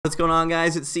What's going on,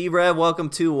 guys? It's Brev. Welcome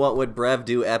to What Would Brev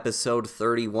Do episode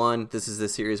 31. This is the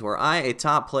series where I, a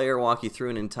top player, walk you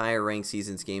through an entire ranked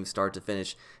seasons game start to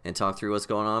finish and talk through what's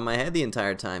going on in my head the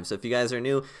entire time. So if you guys are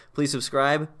new, please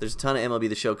subscribe. There's a ton of MLB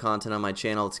The Show content on my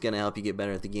channel. It's going to help you get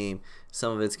better at the game.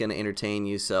 Some of it's going to entertain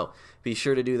you, so be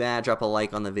sure to do that. Drop a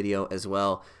like on the video as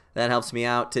well. That helps me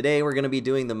out. Today we're going to be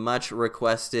doing the much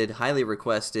requested, highly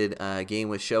requested game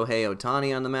with Shohei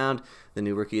Ohtani on the mound, the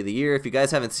new Rookie of the Year. If you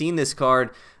guys haven't seen this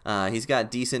card, he's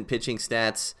got decent pitching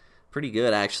stats, pretty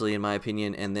good actually in my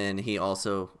opinion, and then he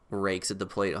also rakes at the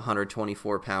plate,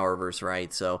 124 power versus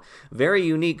right. So very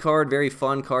unique card, very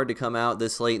fun card to come out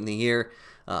this late in the year.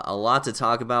 A lot to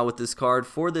talk about with this card.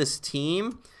 For this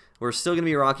team, we're still going to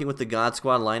be rocking with the God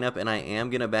Squad lineup, and I am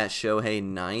going to bat Shohei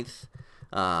 9th.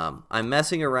 I'm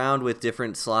messing around with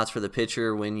different slots for the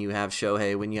pitcher when you have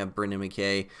Shohei, when you have Brendan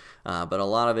McKay, but a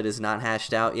lot of it is not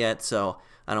hashed out yet, so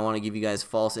I don't want to give you guys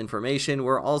false information.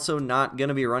 We're also not going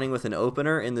to be running with an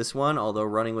opener in this one, although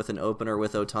running with an opener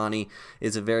with Ohtani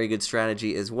is a very good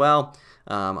strategy as well.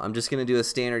 I'm just going to do a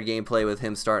standard gameplay with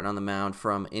him starting on the mound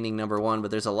from inning number 1, but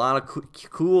there's a lot of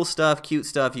cool stuff, cute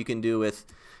stuff you can do with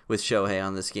Shohei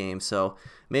on this game, so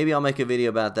maybe I'll make a video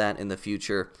about that in the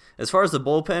future. As far as the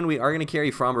bullpen, we are going to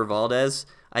carry Framber Valdez.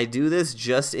 I do this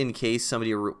just in case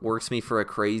somebody works me for a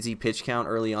crazy pitch count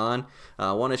early on.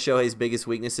 One of Shohei's biggest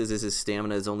weaknesses is his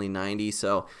stamina is only 90,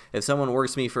 so if someone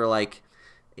works me for like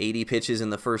 80 pitches in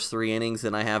the first 3 innings,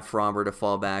 then I have Framber to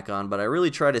fall back on, but I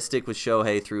really try to stick with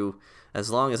Shohei through as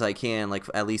long as I can, like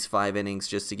at least 5 innings,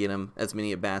 just to get him as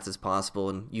many at-bats as possible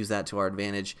and use that to our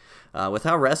advantage. With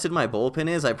how rested my bullpen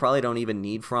is, I probably don't even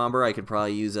need Framber. I could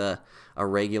probably use a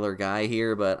regular guy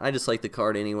here, but I just like the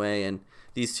card anyway, and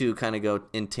these two kind of go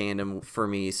in tandem for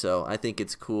me, so I think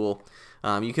it's cool.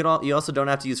 You also don't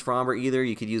have to use Framber either.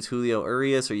 You could use Julio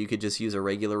Urias, or you could just use a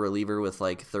regular reliever with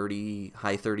like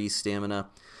high 30s stamina.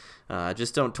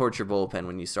 Just don't torture bullpen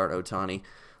when you start Ohtani.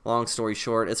 Long story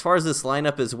short, as far as this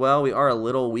lineup as well, we are a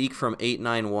little weak from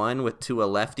 8-9-1 to a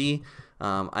lefty.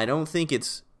 I don't think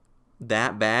it's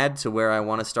that bad to where I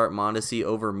want to start Mondesi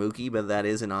over Mookie, but that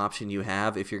is an option you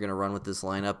have if you're going to run with this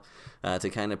lineup to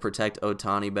kind of protect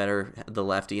Ohtani better. The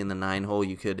lefty in the 9-hole,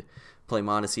 you could play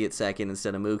Mondesi at second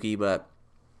instead of Mookie, but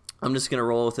I'm just going to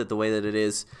roll with it the way that it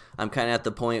is. I'm kind of at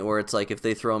the point where it's like if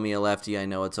they throw me a lefty, I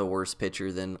know it's a worse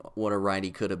pitcher than what a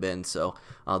righty could have been, so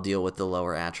I'll deal with the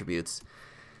lower attributes.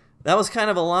 That was kind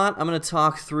of a lot. I'm going to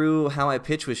talk through how I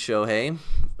pitch with Shohei.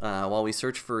 While we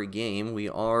search for a game, we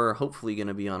are hopefully going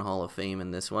to be on Hall of Fame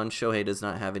in this one. Shohei does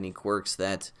not have any quirks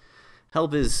that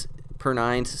help his per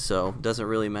 9, so it doesn't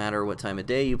really matter what time of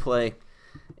day you play.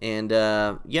 And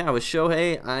yeah, with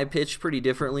Shohei, I pitch pretty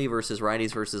differently versus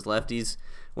righties versus lefties.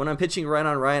 When I'm pitching right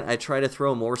on right, I try to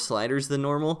throw more sliders than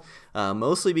normal,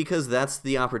 mostly because that's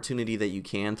the opportunity that you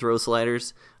can throw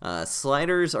sliders.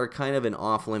 Sliders are kind of an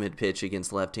off-limit pitch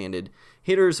against left-handed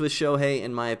hitters with Shohei,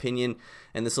 in my opinion,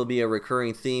 and this will be a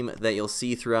recurring theme that you'll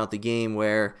see throughout the game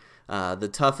where the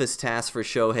toughest task for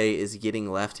Shohei is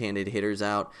getting left-handed hitters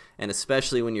out, and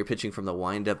especially when you're pitching from the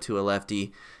windup to a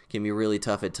lefty, can be really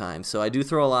tough at times. So I do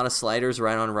throw a lot of sliders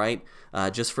right on right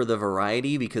just for the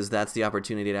variety, because that's the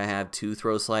opportunity that I have to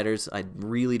throw sliders. I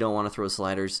really don't want to throw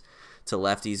sliders to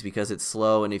lefties because it's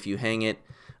slow, and if you hang it,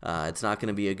 it's not going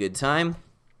to be a good time.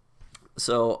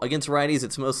 So against righties,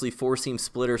 it's mostly 4-seam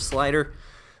splitter slider.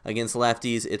 Against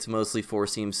lefties, it's mostly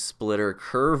 4-seam splitter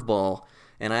curveball.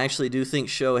 And I actually do think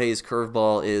Shohei's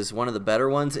curveball is one of the better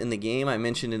ones in the game. I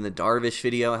mentioned in the Darvish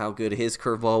video how good his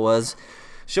curveball was.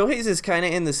 Shohei's is kind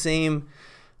of in the same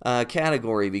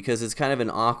category because it's kind of an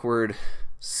awkward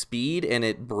speed and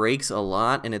it breaks a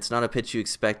lot, and it's not a pitch you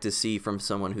expect to see from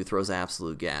someone who throws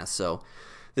absolute gas. So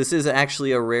this is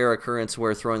actually a rare occurrence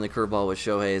where throwing the curveball with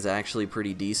Shohei is actually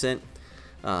pretty decent.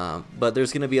 But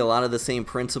there's going to be a lot of the same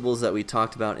principles that we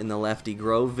talked about in the Lefty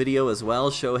Grove video as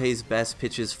well. Shohei's best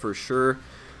pitches for sure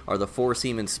are the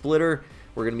 4-seam and splitter.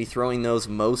 We're going to be throwing those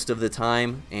most of the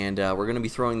time, and we're going to be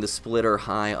throwing the splitter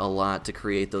high a lot to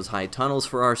create those high tunnels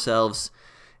for ourselves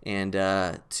and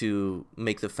to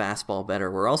make the fastball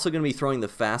better. We're also going to be throwing the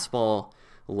fastball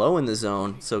low in the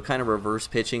zone, so kind of reverse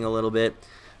pitching a little bit.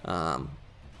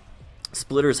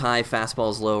 Splitters high,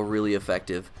 fastballs low, really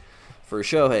effective for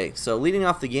Shohei. So leading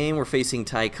off the game, we're facing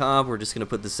Ty Cobb. We're just going to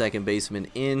put the second baseman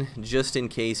in just in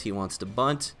case he wants to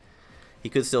bunt. He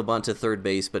could still bunt to third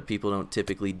base, but people don't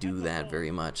typically do that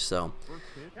very much. So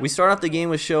we start off the game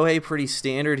with Shohei pretty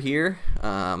standard here.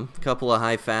 A couple of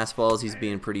high fastballs. He's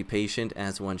being pretty patient,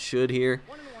 as one should here.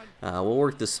 We'll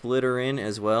work the splitter in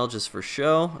as well just for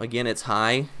show. Again, it's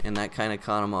high, and that kind of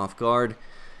caught him off guard.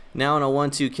 Now on a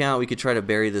 1-2 count, we could try to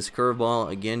bury this curveball,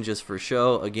 again, just for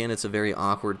show. Again, it's a very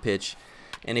awkward pitch.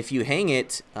 And if you hang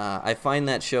it, I find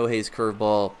that Shohei's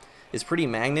curveball is pretty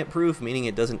magnet-proof, meaning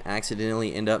it doesn't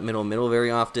accidentally end up middle very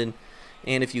often.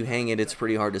 And if you hang it, it's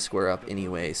pretty hard to square up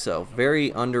anyway. So,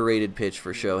 very underrated pitch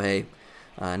for Shohei.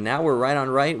 Now we're right on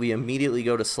right. We immediately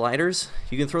go to sliders.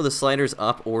 You can throw the sliders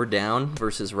up or down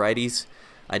versus righties.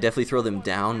 I definitely throw them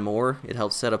down more. It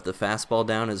helps set up the fastball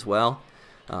down as well.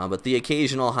 But the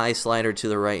occasional high slider to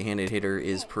the right-handed hitter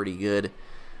is pretty good.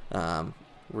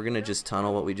 We're going to just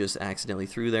tunnel what we just accidentally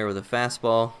threw there with a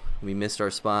fastball. We missed our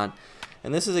spot.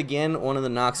 And this is, again, one of the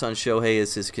knocks on Shohei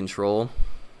is his control.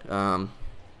 You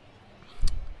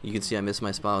can see I missed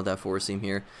my spot with that four seam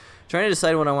here. Trying to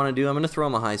decide what I want to do. I'm going to throw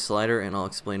him a high slider, and I'll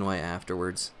explain why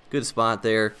afterwards. Good spot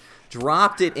there.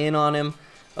 Dropped it in on him.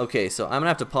 Okay, so I'm going to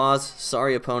have to pause.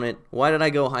 Sorry, opponent. Why did I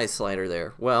go high slider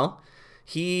there? Well,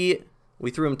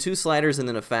 we threw him 2 sliders and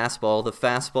then a fastball. The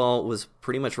fastball was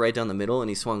pretty much right down the middle, and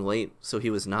he swung late, so he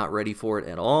was not ready for it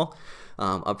at all.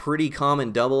 A pretty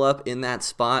common double up in that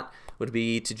spot would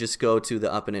be to just go to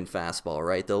the up and in fastball,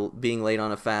 right? Being late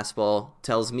on a fastball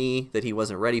tells me that he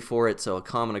wasn't ready for it, so a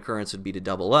common occurrence would be to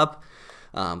double up.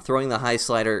 Throwing the high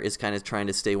slider is kind of trying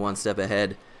to stay one step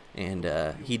ahead, and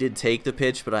he did take the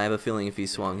pitch, but I have a feeling if he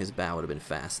swung, his bat would have been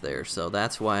fast there. So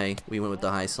that's why we went with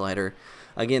the high slider.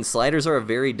 Again, sliders are a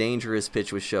very dangerous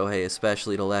pitch with Shohei,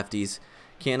 especially to lefties.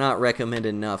 Cannot recommend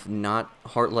enough. Not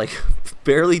hard, like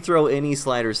barely throw any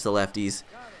sliders to lefties.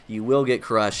 You will get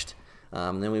crushed.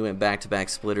 Then we went back-to-back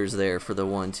splitters there for the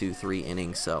 1, 2, 3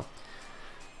 innings. So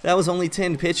that was only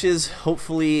 10 pitches.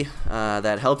 Hopefully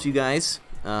that helped you guys.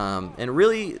 And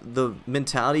really, the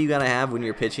mentality you gotta have when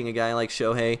you're pitching a guy like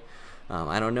Shohei.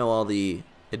 I don't know all the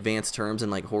advanced terms in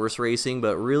like horse racing,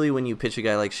 but really when you pitch a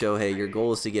guy like Shohei, your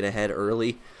goal is to get ahead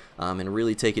early and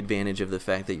really take advantage of the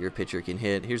fact that your pitcher can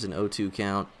hit. Here's an 0-2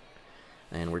 count,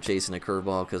 and we're chasing a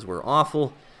curveball because we're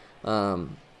awful.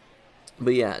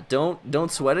 But yeah,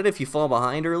 don't sweat it if you fall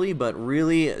behind early, but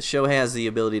really Shohei has the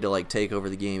ability to like take over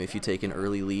the game if you take an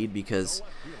early lead, because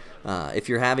if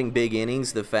you're having big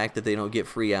innings, the fact that they don't get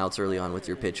free outs early on with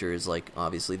your pitcher is like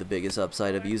obviously the biggest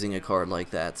upside of using a card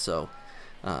like that. So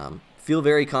feel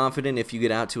very confident if you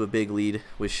get out to a big lead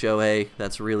with Shohei.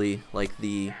 That's really like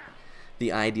the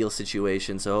ideal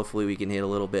situation, so hopefully we can hit a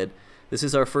little bit. This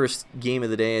is our first game of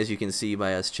the day, as you can see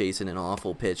by us chasing an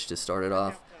awful pitch to start it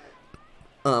off.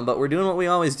 But we're doing what we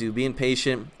always do, being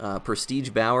patient. Prestige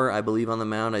Bauer, I believe, on the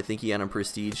mound. I think he had him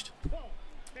prestiged.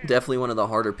 Definitely one of the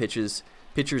harder pitchers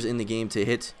in the game to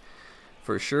hit,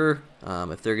 for sure.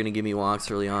 If they're going to give me walks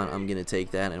early on, I'm going to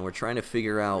take that. And we're trying to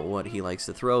figure out what he likes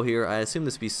to throw here. I assume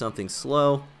this be something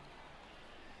slow.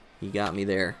 He got me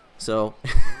there. So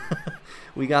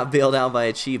we got bailed out by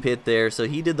a cheap hit there. So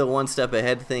he did the one step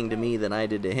ahead thing to me that I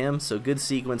did to him. So good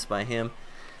sequence by him.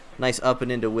 Nice up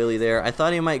and into Willie there. I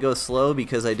thought he might go slow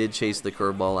because I did chase the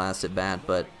curveball last at bat,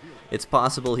 but it's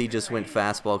possible he just went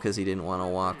fastball because he didn't want to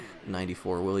walk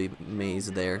 94 Willie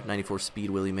Mays there, 94 speed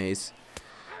Willie Mays.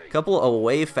 Couple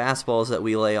away fastballs that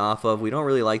we lay off of. We don't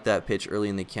really like that pitch early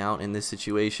in the count in this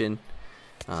situation.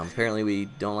 Apparently we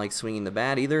don't like swinging the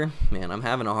bat either. Man, I'm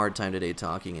having a hard time today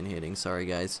talking and hitting. Sorry,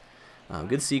 guys.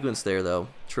 Good sequence there, though.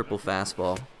 Triple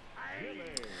fastball.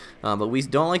 But we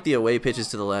don't like the away pitches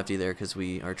to the lefty there because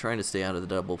we are trying to stay out of the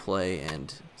double play,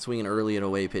 and swinging early at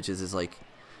away pitches is like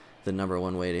the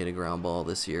 #1 way to hit a ground ball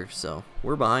this year. So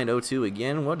we're behind 0-2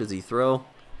 again. What does he throw?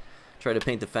 Try to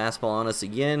paint the fastball on us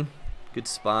again. Good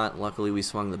spot. Luckily we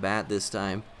swung the bat this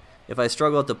time. If I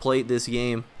struggle at the plate this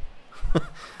game,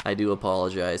 I do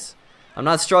apologize. I'm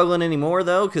not struggling anymore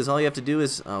though, because all you have to do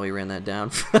is, oh, we ran that down.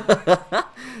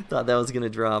 Thought that was going to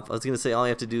drop. I was going to say all you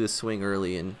have to do is swing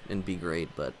early and be great,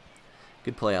 but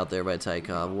good play out there by Ty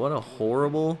Cobb. What a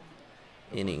horrible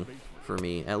inning for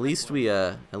me. At least we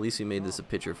made this a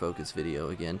pitcher focus video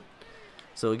again.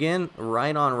 So again,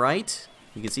 right on right.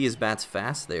 You can see his bat's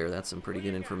fast there. That's some pretty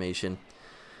good information.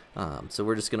 So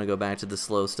we're just going to go back to the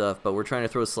slow stuff, but we're trying to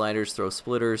throw sliders, throw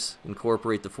splitters,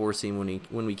 incorporate the four seam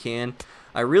when we can.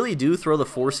 I really do throw the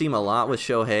four seam a lot with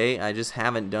Shohei. I just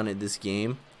haven't done it this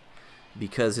game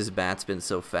because his bat's been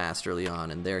so fast early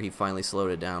on, and there he finally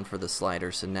slowed it down for the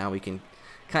slider. So now we can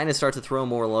kind of start to throw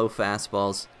more low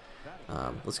fastballs.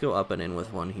 Let's go up and in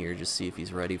with one here, just see if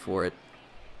he's ready for it.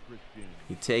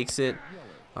 He takes it.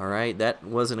 All right, that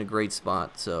wasn't a great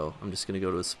spot, so I'm just going to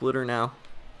go to a splitter now.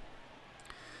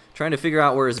 Trying to figure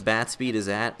out where his bat speed is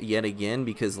at yet again,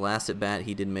 because last at bat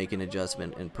he did make an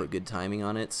adjustment and put good timing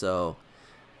on it. So,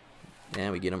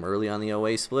 and we get him early on the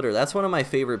away splitter. That's one of my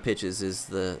favorite pitches, is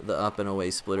the up and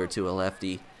away splitter to a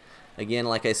lefty. Again,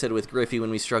 like I said with Griffey when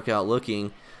we struck out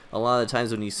looking, a lot of the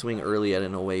times when you swing early at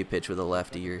an away pitch with a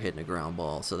lefty, you're hitting a ground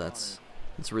ball. So that's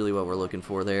really what we're looking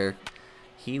for there.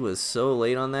 He was so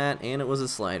late on that, and it was a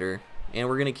slider, and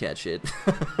we're going to catch it.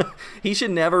 He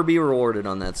should never be rewarded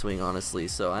on that swing, honestly,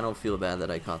 so I don't feel bad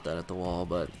that I caught that at the wall.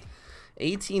 But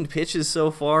 18 pitches so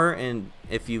far, and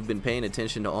if you've been paying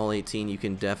attention to all 18, you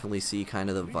can definitely see kind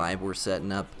of the vibe we're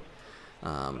setting up.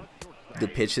 The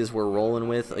pitches we're rolling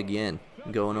with, again,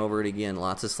 going over it again,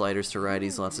 lots of sliders to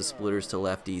righties, lots of splitters to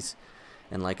lefties,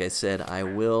 and like I said, I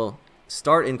will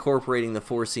start incorporating the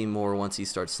four seam more once he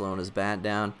starts slowing his bat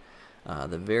down.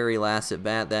 The very last at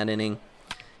bat that inning,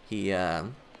 he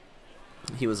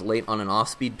was late on an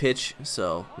off-speed pitch,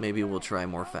 so maybe we'll try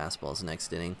more fastballs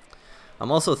next inning.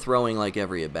 I'm also throwing like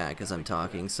every at bat as I'm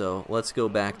talking, so let's go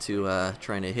back to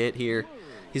trying to hit here.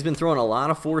 He's been throwing a lot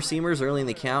of four-seamers early in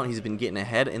the count. He's been getting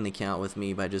ahead in the count with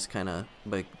me by just kind of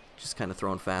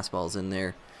throwing fastballs in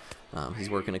there. He's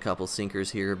working a couple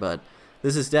sinkers here, but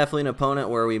this is definitely an opponent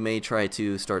where we may try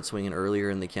to start swinging earlier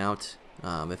in the count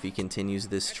if he continues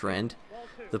this trend.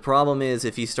 The problem is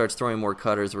if he starts throwing more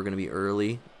cutters, we're going to be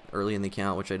early in the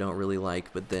count, which I don't really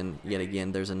like. But then yet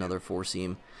again, there's another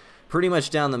four-seam pretty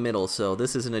much down the middle, so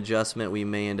this is an adjustment we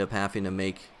may end up having to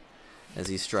make as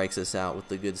he strikes us out with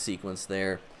the good sequence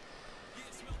there.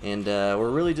 And we're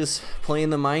really just playing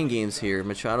the mind games here.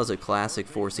 Machado's a classic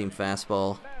four-seam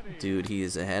fastball. Dude, he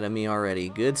is ahead of me already.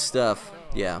 Good stuff.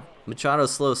 Yeah,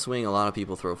 Machado's slow swing, a lot of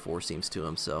people throw four seams to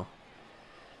him, so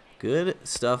good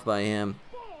stuff by him.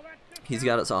 He's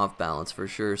got us off balance for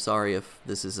sure. Sorry if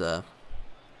this is a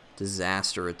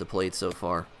disaster at the plate so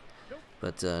far.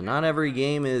 But not every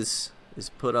game is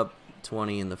put up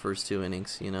 20 in the first 2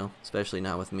 innings, you know, especially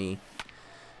not with me.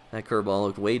 That curveball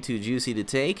looked way too juicy to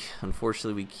take.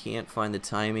 Unfortunately, we can't find the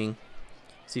timing.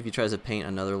 See if he tries to paint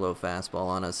another low fastball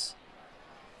on us.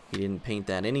 He didn't paint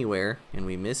that anywhere, and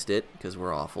we missed it because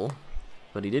we're awful.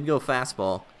 But he did go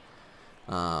fastball.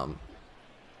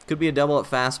 Could be a double up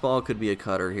fastball, could be a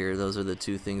cutter here. Those are the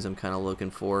two things I'm kind of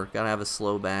looking for. Gotta have a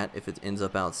slow bat if it ends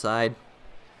up outside.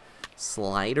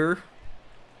 Slider.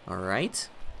 Alright.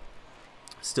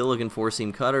 Still looking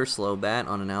four-seam cutter, slow bat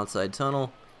on an outside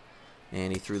tunnel.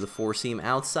 And he threw the four-seam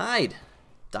outside.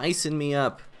 Dicing me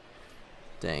up.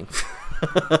 Dang.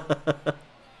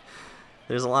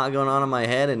 There's a lot going on in my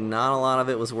head, and not a lot of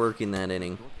it was working that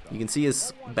inning. You can see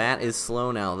his bat is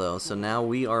slow now, though, so now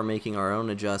we are making our own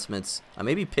adjustments. I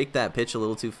maybe picked that pitch a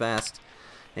little too fast,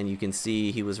 and you can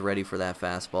see he was ready for that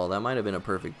fastball. That might have been a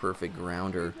perfect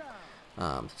grounder.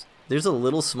 There's a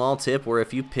little small tip where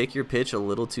if you pick your pitch a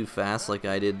little too fast like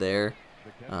I did there,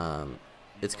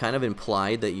 it's kind of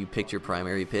implied that you picked your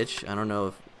primary pitch. I don't know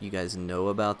if you guys know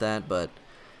about that, but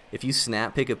if you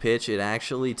snap pick a pitch, it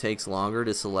actually takes longer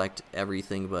to select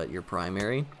everything but your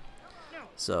primary.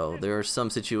 So there are some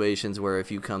situations where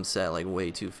if you come set like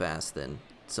way too fast, then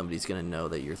somebody's going to know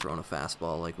that you're throwing a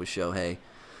fastball, like with Shohei.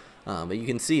 But you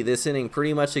can see this inning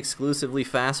pretty much exclusively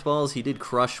fastballs. He did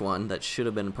crush one that should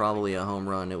have been probably a home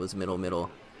run. It was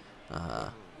middle.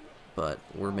 But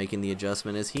we're making the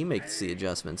adjustment as he makes the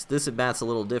adjustments. This at bat's a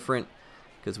little different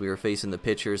because we were facing the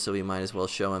pitcher, so we might as well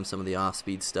show him some of the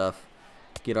off-speed stuff.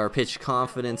 Get our pitch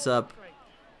confidence up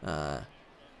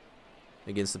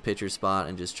against the pitcher spot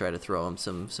and just try to throw him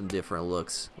some different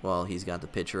looks while he's got the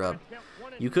pitcher up.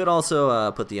 You could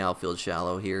also put the outfield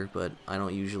shallow here, but I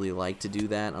don't usually like to do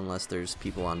that unless there's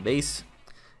people on base.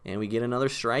 And we get another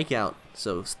strikeout.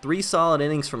 So 3 solid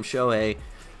innings from Shohei.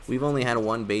 We've only had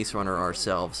 1 base runner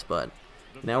ourselves, but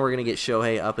now we're going to get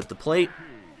Shohei up at the plate.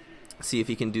 See if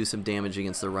he can do some damage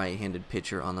against the right-handed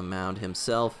pitcher on the mound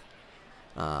himself.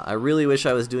 I really wish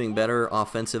I was doing better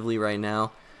offensively right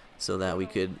now so that we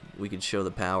could show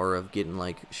the power of getting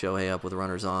like Shohei up with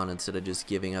runners on instead of just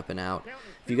giving up and out.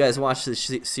 If you guys watch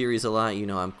this series a lot, you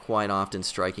know I'm quite often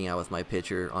striking out with my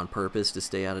pitcher on purpose to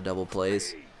stay out of double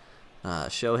plays.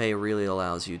 Shohei really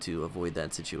allows you to avoid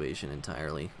that situation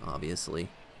entirely, obviously.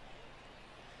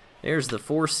 There's the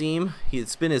four-seam.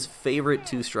 It's been his favorite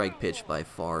 2-strike pitch by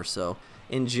far, so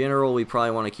in general we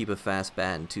probably want to keep a fast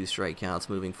bat and 2-strike counts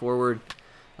moving forward.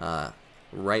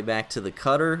 Right back to the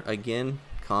cutter. Again,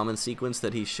 common sequence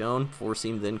that he's shown.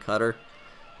 Four-seam, then cutter.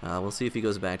 We'll see if he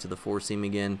goes back to the four-seam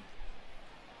again.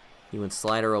 He went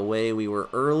slider away. We were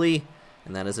early,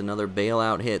 and that is another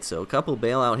bailout hit. So a couple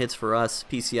bailout hits for us.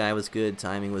 PCI was good.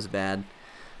 Timing was bad.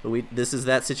 But this is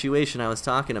that situation I was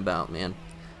talking about, man.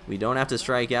 We don't have to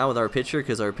strike out with our pitcher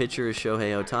because our pitcher is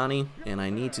Shohei Ohtani, and I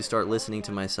need to start listening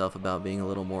to myself about being a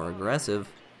little more aggressive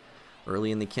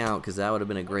early in the count because that would have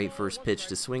been a great first pitch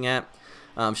to swing at.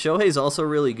 Shohei's also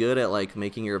really good at like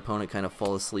making your opponent kind of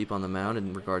fall asleep on the mound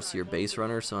in regards to your base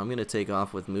runner, so I'm going to take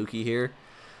off with Mookie here.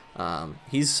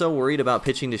 He's so worried about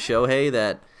pitching to Shohei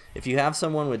that if you have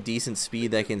someone with decent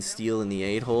speed that can steal in the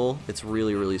 8-hole, it's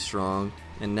really, really strong.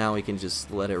 And now he can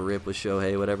just let it rip with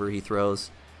Shohei, whatever he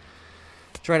throws.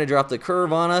 Trying to drop the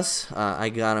curve on us. I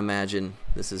gotta imagine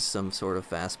this is some sort of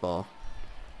fastball.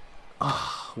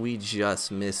 Oh, we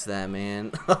just missed that,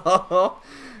 man.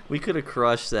 We could have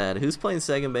crushed that. Who's playing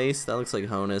second base? That looks like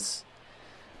Honus.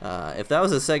 If that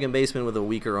was a second baseman with a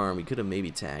weaker arm, we could have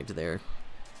maybe tagged there.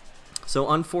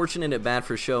 So unfortunate at bat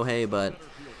for Shohei, but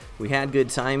we had good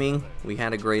timing. We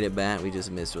had a great at bat. We just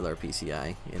missed with our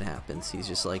PCI. It happens. He's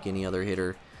just like any other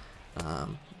hitter.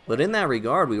 But in that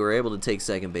regard, we were able to take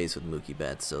second base with Mookie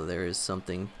Betts, so there is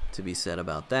something to be said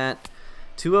about that.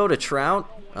 2-0 to Trout.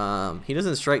 He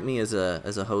doesn't strike me as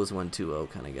a hose 1-2-0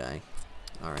 kind of guy.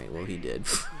 All right, well, he did.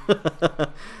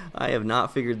 I have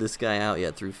not figured this guy out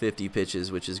yet through 50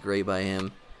 pitches, which is great by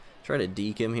him. Try to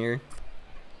deke him here.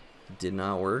 Did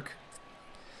not work.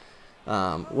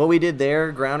 What we did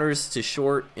there, grounders to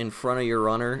short in front of your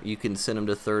runner, you can send them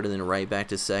to third and then right back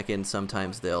to second.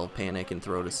 Sometimes they'll panic and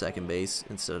throw to second base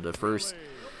instead of to first.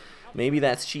 Maybe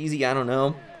that's cheesy, I don't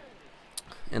know.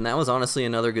 And that was honestly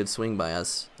another good swing by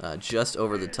us. Just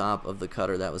over the top of the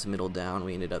cutter. That was middle down.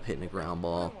 We ended up hitting a ground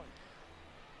ball.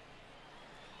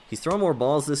 He's throwing more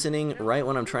balls this inning right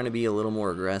when I'm trying to be a little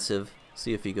more aggressive.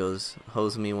 See if he goes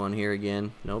hose me one here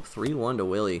again. Nope, 3-1 to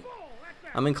Willie.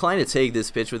 I'm inclined to take this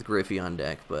pitch with Griffey on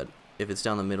deck, but if it's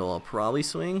down the middle, I'll probably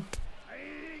swing.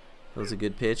 That was a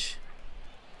good pitch.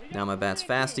 Now my bat's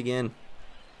fast again.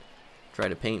 Try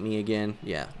to paint me again.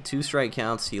 Yeah, 2 strike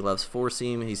counts. He loves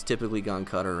 4-seam. He's typically gone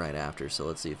cutter right after, so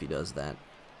let's see if he does that.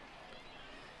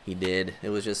 He did. It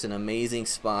was just an amazing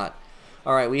spot.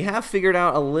 All right, we have figured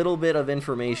out a little bit of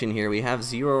information here. We have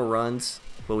 0 runs,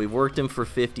 but we've worked him for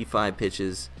 55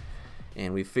 pitches,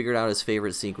 and we've figured out his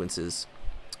favorite sequences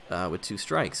with 2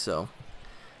 strikes. So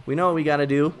we know what we got to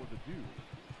do.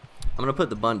 I'm going to put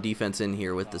the bunt defense in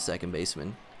here with the second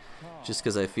baseman, just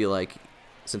because I feel like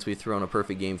since we've thrown a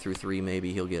perfect game through 3,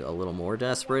 maybe he'll get a little more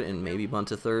desperate and maybe bunt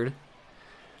to third.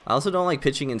 I also don't like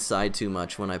pitching inside too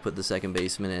much when I put the second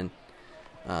baseman in,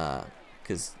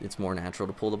 because it's more natural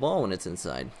to pull the ball when it's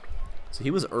inside. So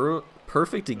he was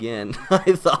perfect again.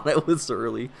 I thought it was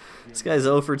early. This guy's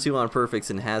 0 for 2 on perfects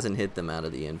and hasn't hit them out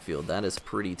of the infield. That is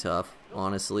pretty tough,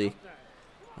 honestly.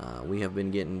 We have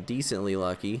been getting decently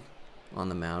lucky on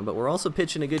the mound, but we're also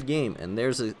pitching a good game. And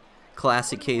there's a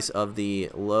classic case of the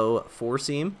low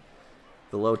 4-seam,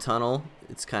 the low tunnel.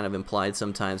 It's kind of implied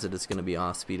sometimes that it's going to be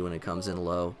off speed when it comes in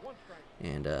low.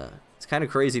 And it's kind of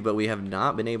crazy, but we have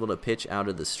not been able to pitch out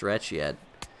of the stretch yet,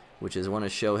 which is one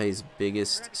of Shohei's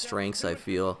biggest strengths, I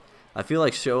feel. I feel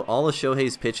like all of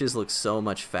Shohei's pitches look so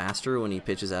much faster when he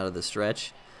pitches out of the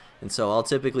stretch. And so I'll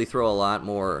typically throw a lot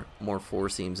more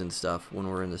 4-seams and stuff when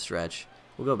we're in the stretch.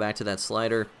 We'll go back to that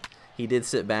slider. He did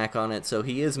sit back on it, so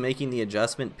he is making the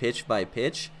adjustment pitch by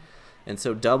pitch. And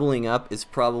so doubling up is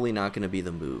probably not going to be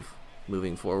the move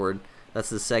moving forward. That's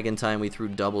the second time we threw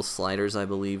double sliders, I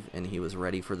believe, and he was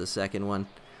ready for the second one.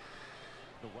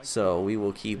 So we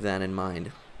will keep that in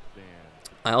mind.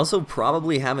 I also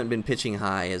probably haven't been pitching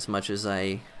high as much as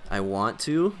I want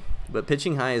to, but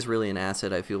pitching high is really an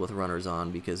asset, I feel, with runners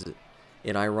on, because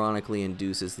it ironically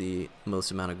induces the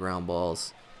most amount of ground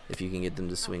balls if you can get them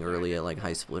to swing early at like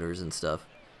high splitters and stuff.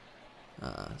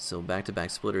 So back-to-back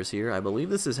splitters here. I believe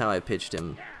this is how I pitched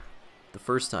him the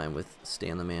first time with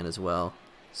Stan the Man as well.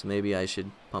 So maybe I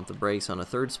should pump the brakes on a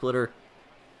third splitter.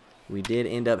 We did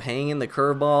end up hanging the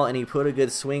curveball, and he put a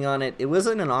good swing on it. It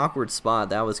wasn't an awkward spot.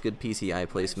 That was good PCI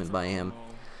placement by him.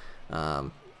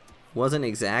 Wasn't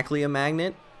exactly a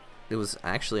magnet. It was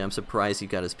actually, I'm surprised he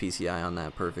got his PCI on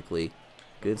that perfectly.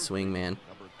 Good swing, man.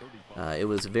 It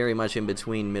was very much in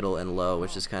between middle and low,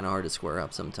 which is kind of hard to square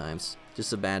up sometimes.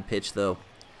 Just a bad pitch, though.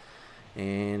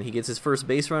 And he gets his first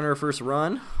base runner, first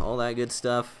run, all that good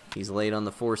stuff. He's late on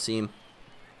the 4-seam.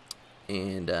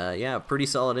 And, yeah, pretty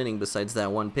solid inning besides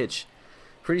that one pitch.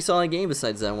 Pretty solid game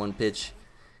besides that one pitch.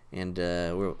 And,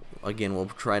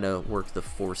 we'll try to work the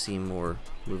 4-seam more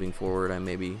moving forward. I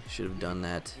maybe should have done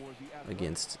that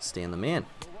against Stan the Man.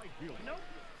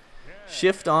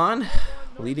 Shift on.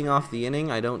 Leading off the inning,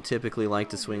 I don't typically like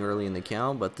to swing early in the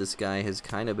count, but this guy has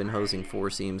kind of been hosing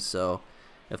 4-seams, so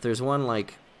if there's one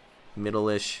like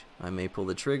middle-ish, I may pull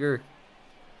the trigger.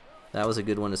 That was a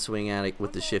good one to swing at it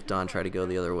with the shift on, try to go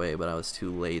the other way, but I was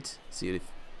too late. See if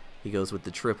he goes with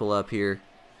the triple up here.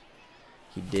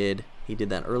 He did. He did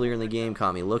that earlier in the game,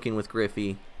 caught me looking with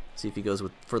Griffey. See if he goes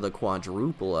for the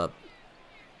quadruple up.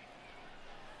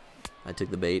 I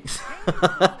took the bait.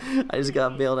 I just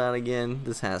got bailed out again.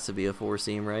 This has to be a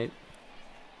 4-seam, right?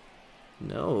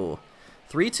 No.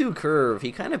 3-2 curve.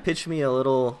 He kind of pitched me a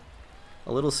little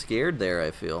scared there,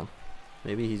 I feel.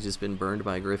 Maybe he's just been burned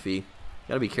by Griffey.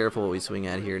 Got to be careful what we swing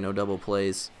at here. No double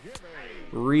plays.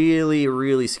 Really,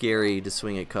 really scary to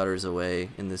swing at cutters away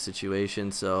in this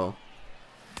situation. So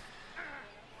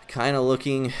kind of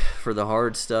looking for the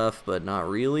hard stuff, but not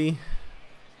really.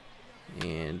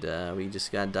 And we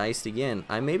just got diced again.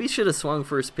 I maybe should have swung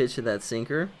first pitch to that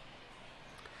sinker,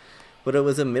 but it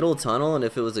was a middle tunnel, and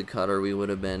if it was a cutter, we would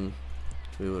have been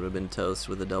toast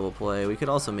with a double play. We could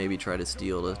also maybe try to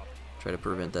steal to try to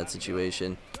prevent that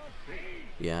situation.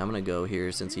 Yeah, I'm gonna go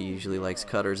here since he usually likes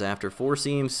cutters after four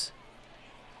seams.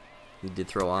 He did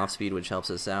throw off speed, which helps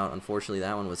us out. Unfortunately,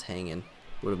 that one was hanging.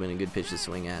 Would have been a good pitch to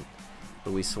swing at.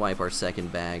 But we swipe our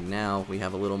second bag. Now we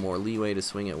have a little more leeway to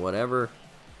swing at whatever.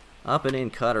 Up and in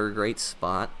cutter, great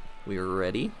spot. We are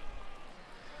ready.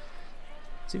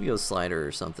 See if he goes slider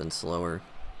or something slower.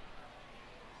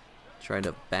 Tried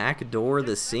to backdoor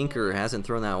the sinker. Hasn't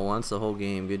thrown that once the whole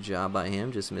game. Good job by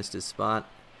him. Just missed his spot.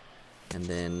 And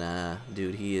then,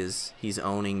 dude, he's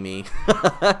owning me.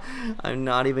 I'm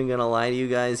not even gonna lie to you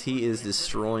guys. He is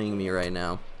destroying me right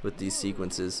now with these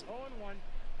sequences.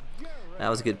 That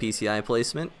was a good PCI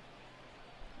placement.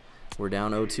 We're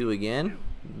down 0-2 again.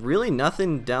 Really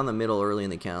nothing down the middle early in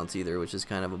the counts either, which is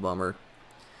kind of a bummer.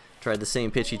 Tried the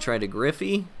same pitch he tried to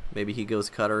Griffey. Maybe he goes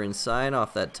cutter inside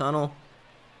off that tunnel.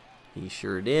 He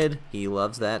sure did. He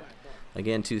loves that.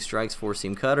 Again, 2 strikes,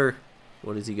 4-seam cutter.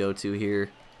 What does he go to here?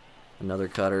 Another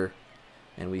cutter.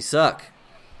 And we suck.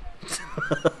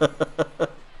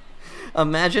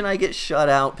 Imagine I get shut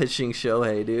out pitching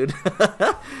Shohei, dude.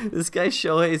 This guy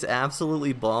Shohei's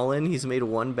absolutely balling. He's made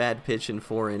 1 bad pitch in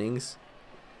 4 innings.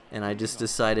 And I just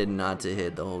decided not to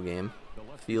hit the whole game.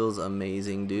 Feels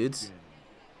amazing, dudes.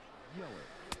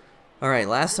 Alright,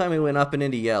 last time we went up and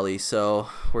into Yelly, so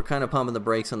we're kind of pumping the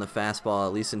brakes on the fastball,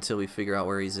 at least until we figure out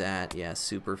where he's at. Yeah,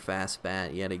 super fast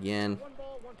bat yet again.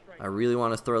 I really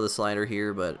want to throw the slider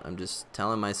here, but I'm just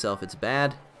telling myself it's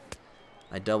bad.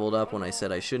 I doubled up when I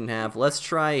said I shouldn't have. Let's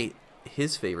try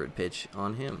his favorite pitch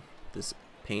on him. This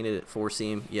painted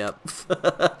 4-seam. Yep.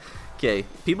 Okay,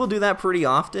 people do that pretty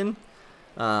often.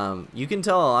 You can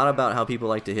tell a lot about how people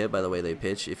like to hit by the way they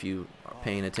pitch if you are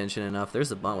paying attention enough.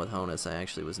 There's a bunt with Honus. I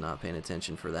actually was not paying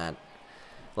attention for that.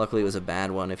 Luckily, it was a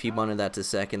bad one. If he bunted that to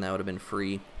second, that would have been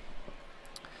free.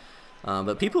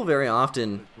 But people very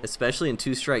often, especially in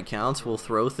 2-strike counts, will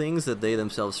throw things that they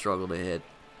themselves struggle to hit.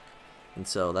 And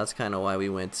so that's kind of why we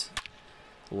went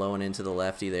low and into the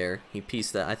lefty there. He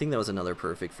pieced that. I think that was another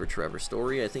perfect for Trevor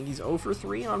Story. I think he's 0 for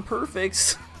 3 on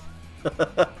perfects.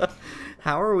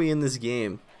 How are we in this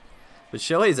game? But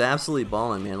Shohei's absolutely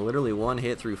balling, man. Literally 1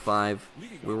 hit through 5.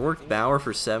 We worked Bauer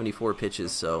for 74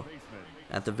 pitches, so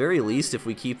at the very least, if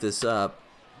we keep this up,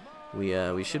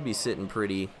 we should be sitting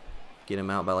pretty. Get him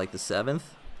out by like the 7th.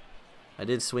 I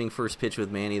did swing first pitch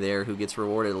with Manny there, who gets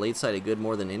rewarded late side of good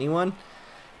more than anyone.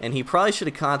 And he probably should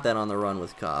have caught that on the run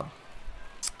with Cobb.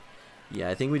 Yeah,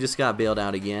 I think we just got bailed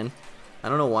out again. I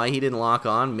don't know why he didn't lock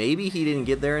on. Maybe he didn't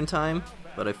get there in time,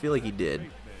 but I feel like he did.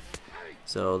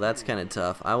 So that's kind of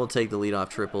tough. I will take the leadoff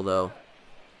triple, though.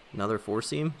 Another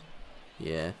 4-seam?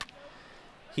 Yeah.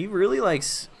 He really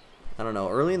likes, I don't know,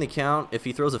 early in the count, if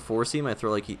he throws a 4-seam, I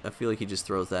feel like he just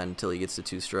throws that until he gets to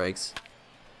 2 strikes.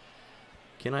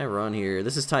 Can I run here?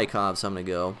 This is Ty Cobb, so I'm going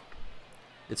to go.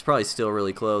 It's probably still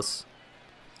really close.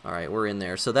 Alright, we're in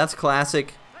there. So that's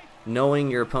classic.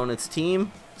 Knowing your opponent's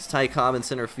team. It's Ty Cobb in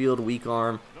center field, weak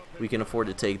arm. We can afford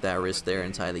to take that risk there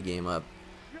and tie the game up.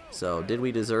 So did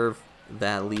we deserve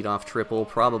that leadoff triple?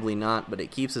 Probably not, but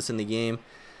it keeps us in the game.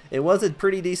 It was a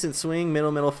pretty decent swing,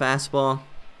 middle fastball.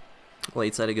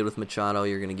 Late side of good with Machado.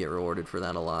 You're going to get rewarded for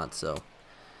that a lot, so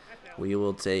we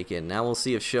will take it. Now we'll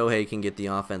see if Shohei can get the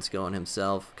offense going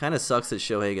himself. Kind of sucks that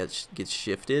Shohei gets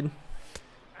shifted,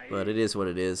 but it is what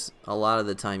it is. A lot of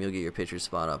the time you'll get your pitcher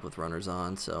spot up with runners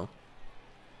on, so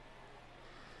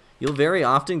you'll very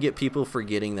often get people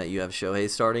forgetting that you have Shohei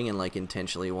starting and like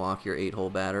intentionally walk your 8-hole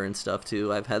batter and stuff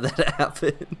too. I've had that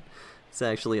happen. It's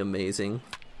actually amazing.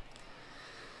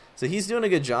 So he's doing a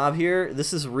good job here.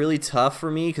 This is really tough for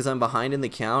me because I'm behind in the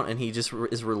count and he just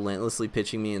is relentlessly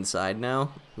pitching me inside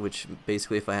now, which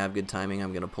basically if I have good timing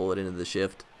I'm going to pull it into the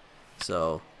shift.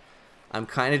 So I'm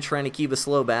kind of trying to keep a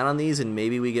slow bat on these and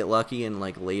maybe we get lucky and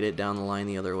like late it down the line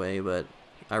the other way, but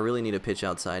I really need a pitch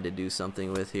outside to do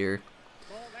something with here.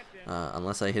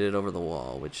 Unless I hit it over the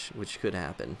wall, which could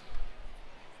happen.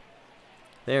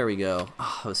 There we go.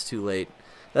 Oh, it was too late.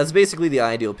 That's basically the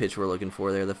ideal pitch we're looking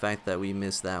for there. The fact that we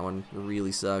missed that one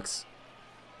really sucks.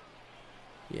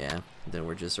 Yeah, then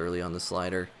we're just early on the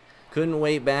slider. Couldn't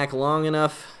wait back long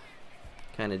enough.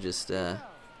 Kind of just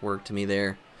worked me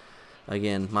there.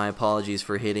 Again, my apologies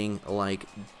for hitting like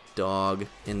dog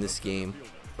in this game,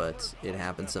 but it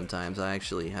happens sometimes. I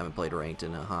actually haven't played ranked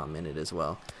in a hot minute as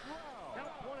well.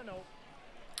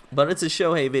 But it's a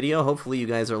Shohei video. Hopefully you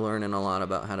guys are learning a lot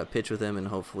about how to pitch with him, and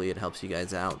hopefully it helps you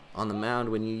guys out on the mound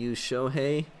when you use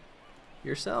Shohei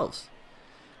yourselves,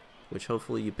 which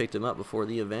hopefully you picked him up before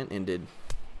the event ended.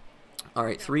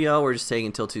 Alright, 3-0. We're just taking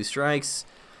until 2 strikes.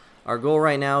 Our goal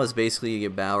right now is basically to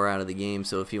get Bauer out of the game,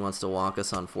 so if he wants to walk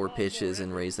us on 4 pitches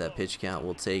and raise that pitch count,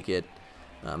 we'll take it.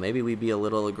 Maybe we'd be a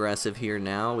little aggressive here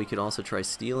now. We could also try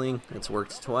stealing. It's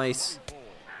worked twice.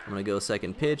 I'm going to go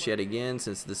second pitch yet again.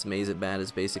 Since this maze at bat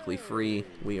is basically free,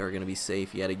 we are going to be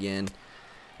safe yet again.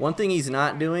 One thing he's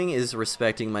not doing is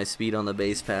respecting my speed on the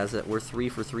base paths. That we're 3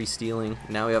 for 3 stealing.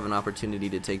 Now we have an opportunity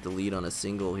to take the lead on a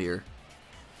single here.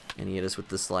 And he hit us with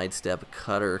the slide step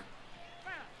cutter.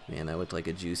 Man, that looked like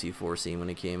a juicy 4-seam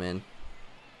when it came in.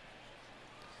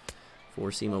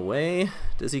 4-seam away.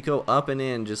 Does he go up and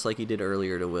in just like he did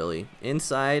earlier to Willie?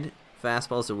 Inside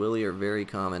fastballs to Willie are very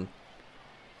common.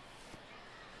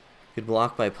 Good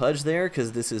block by Pudge there,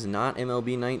 because this is not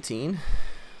MLB 19.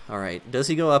 Alright, does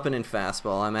he go up and in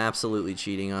fastball? I'm absolutely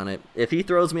cheating on it. If he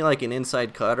throws me like an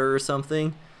inside cutter or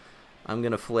something, I'm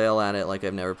going to flail at it like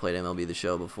I've never played MLB The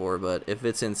Show before. But if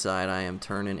it's inside, I am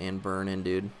turning and burning,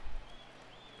 dude.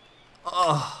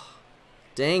 Oh,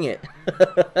 dang it.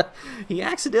 He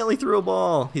accidentally threw a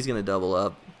ball. He's going to double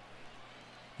up.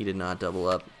 He did not double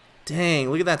up. Dang,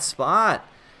 look at that spot.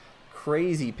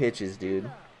 Crazy pitches,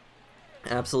 dude.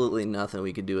 Absolutely nothing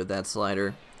we could do with that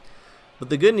slider. But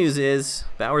the good news is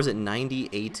Bauer's at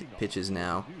 98 pitches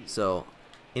now. So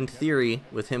in theory,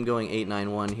 with him going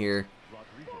 8-9-1 here,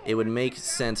 it would make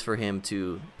sense for him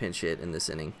to pinch hit in this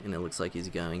inning. And it looks like he's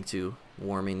going to,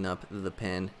 warming up the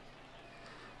pen.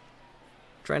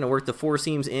 Trying to work the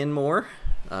 4-seams in more.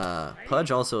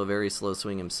 Pudge also a very slow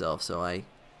swing himself, so I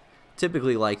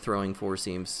typically like throwing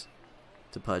 4-seams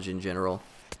to Pudge in general.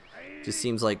 Just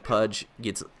seems like Pudge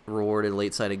gets rewarded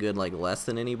late side of good like less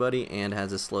than anybody and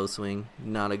has a slow swing.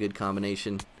 Not a good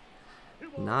combination.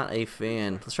 Not a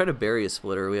fan. Let's try to bury a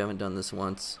splitter. We haven't done this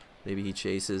once. Maybe he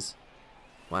chases.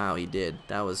 Wow, he did.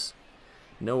 That was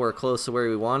nowhere close to where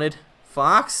we wanted.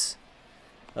 Fox?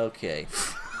 Okay.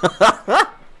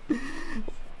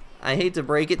 I hate to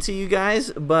break it to you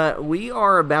guys, but we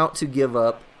are about to give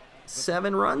up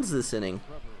 7 runs this inning.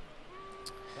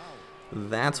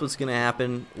 That's what's going to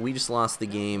happen. We just lost the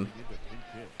game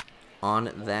on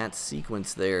that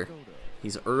sequence there.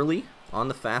 He's early on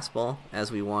the fastball, as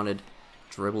we wanted.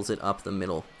 Dribbles it up the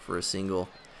middle for a single.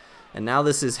 And now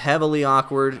this is heavily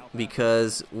awkward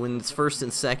because when it's first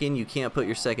and second, you can't put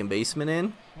your second baseman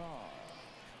in.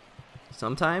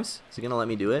 Sometimes. Is it going to let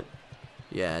me do it?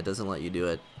 Yeah, it doesn't let you do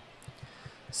it.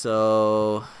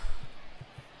 So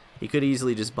he could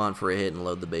easily just bunt for a hit and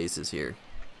load the bases here.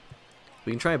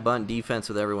 We can try bunt defense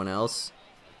with everyone else,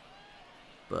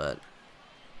 but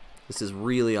this is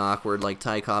really awkward. Like,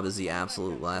 Ty Cobb is the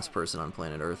absolute last person on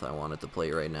planet Earth I want at the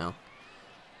plate right now.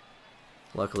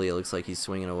 Luckily, it looks like he's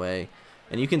swinging away.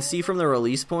 And you can see from the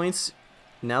release points,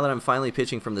 now that I'm finally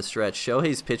pitching from the stretch,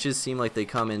 Shohei's pitches seem like they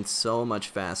come in so much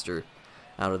faster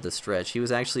out of the stretch. He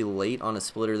was actually late on a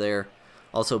splitter there.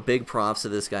 Also, big props to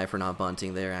this guy for not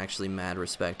bunting there. Actually, mad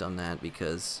respect on that,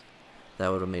 because that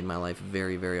would have made my life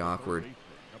very, very awkward.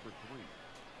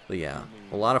 But yeah,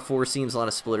 a lot of 4-seams, a lot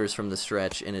of splitters from the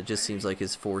stretch, and it just seems like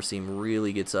his 4-seam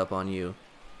really gets up on you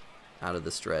out of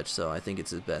the stretch. So I think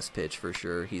it's his best pitch for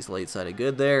sure. He's late-sided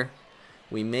good there.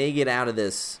 We may get out of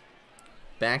this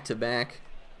back-to-back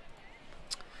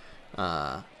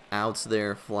outs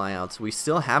there, fly-outs. We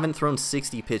still haven't thrown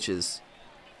 60 pitches,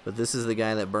 but this is the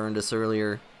guy that burned us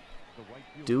earlier.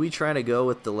 Do we try to go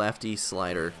with the lefty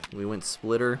slider? We went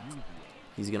splitter.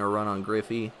 He's going to run on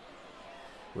Griffey.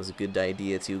 It was a good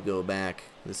idea to go back.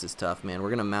 This is tough, man. We're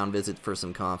going to mound visit for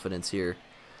some confidence here.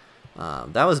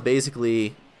 That was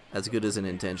basically as good as an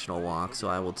intentional walk, so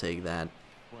I will take that.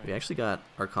 We actually got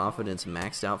our confidence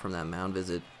maxed out from that mound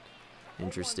visit.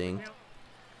 Interesting.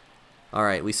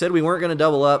 Alright, we said we weren't going to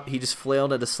double up. He just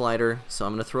flailed at a slider, so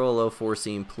I'm going to throw a low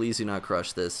 4-seam. Please do not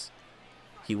crush this.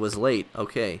 He was late.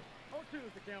 Okay.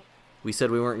 We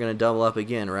said we weren't going to double up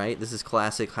again, right? This is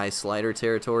classic high slider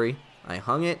territory. I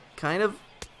hung it, kind of.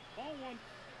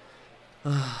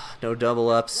 No double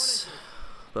ups,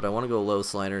 but I want to go low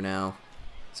slider now.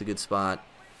 It's a good spot.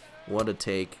 What a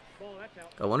take.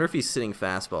 I wonder if he's sitting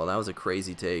fastball. That was a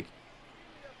crazy take.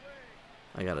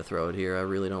 I got to throw it here. I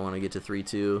really don't want to get to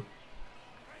 3-2.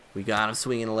 We got him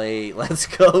swinging late. Let's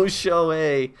go,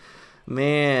 Shohei.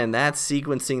 Man, that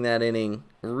sequencing that inning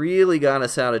Really got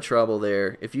us out of trouble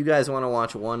there. If you guys want to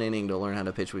watch one inning to learn how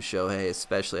to pitch with Shohei,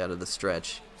 especially out of the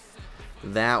stretch,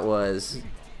 that was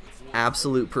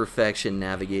absolute perfection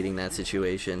navigating that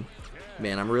situation.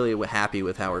 Man, I'm really happy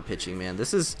with how we're pitching, man.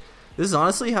 This is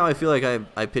honestly how I feel like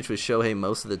I pitch with Shohei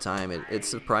most of the time. It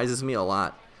surprises me a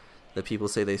lot that people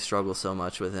say they struggle so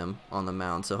much with him on the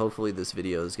mound. So hopefully this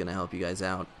video is going to help you guys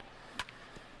out.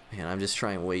 Man, I'm just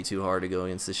trying way too hard to go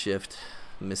against the shift.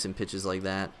 Missing pitches like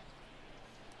that.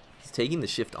 He's taking the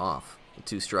shift off with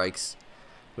 2 strikes,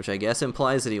 which I guess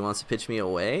implies that he wants to pitch me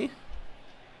away.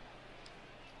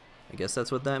 I guess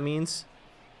that's what that means.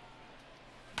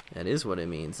 That is what it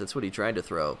means. That's what he tried to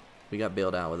throw. We got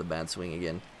bailed out with a bad swing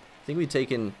again. I think we've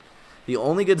taken... The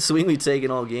only good swing we've taken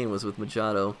all game was with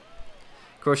Machado.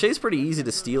 Crochet's pretty easy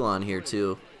to steal on here,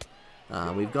 too.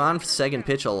 We've gone for second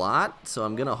pitch a lot, so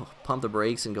I'm going to pump the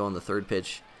brakes and go on the third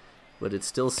pitch. But it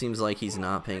still seems like he's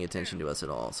not paying attention to us at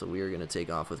all. So we are going to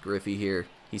take off with Griffey here.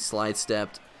 He slide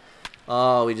stepped.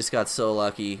 Oh, we just got so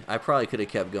lucky. I probably could have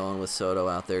kept going with Soto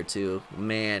out there too.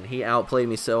 Man, he outplayed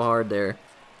me so hard there.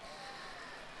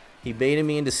 He baited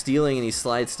me into stealing and he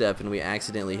slide stepped and we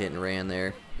accidentally hit and ran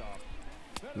there.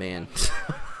 Man.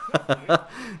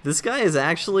 This guy is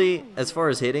actually, as far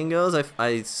as hitting goes,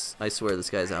 I swear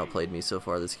this guy's outplayed me so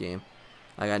far this game.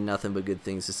 I got nothing but good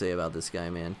things to say about this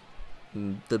guy, man.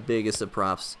 The biggest of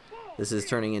props. This is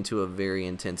turning into a very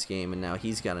intense game, and now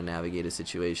he's got to navigate a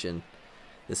situation,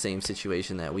 the same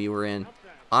situation that we were in.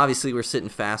 Obviously, we're sitting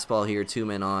fastball here, 2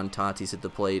 men on. Tati's at the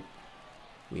plate.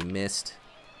 We missed.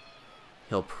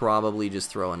 He'll probably just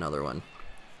throw another one.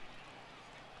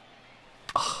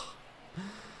 Oh.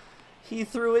 He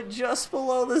threw it just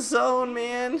below the zone,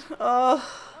 man. Oh,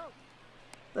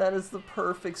 that is the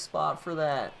perfect spot for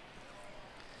that.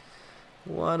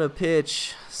 What a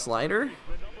pitch. Slider?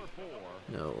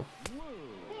 No.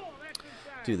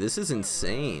 Dude, this is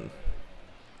insane.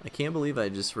 I can't believe I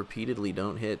just repeatedly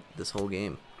don't hit this whole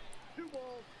game.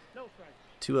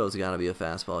 2-0's got to be a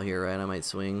fastball here, right? I might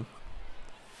swing.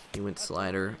 He went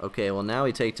slider. Okay, well now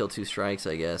we take till 2 strikes,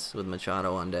 I guess, with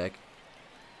Machado on deck.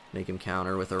 Make him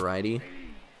counter with a righty.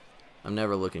 I'm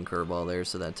never looking curveball there,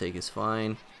 so that take is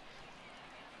fine.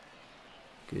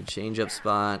 Good changeup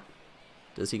spot.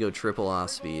 Does he go triple off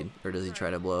speed, or does he try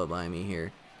to blow it by me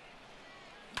here?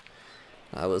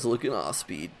 I was looking off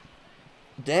speed.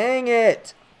 Dang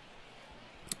it!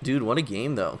 Dude, what a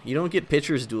game though. You don't get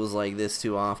pitchers duels like this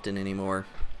too often anymore.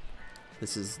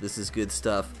 This is good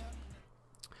stuff.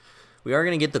 We are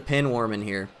gonna get the pin warming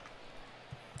here.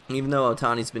 Even though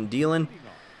Ohtani's been dealing,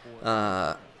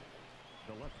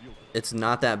 it's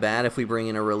not that bad if we bring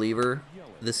in a reliever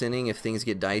this inning if things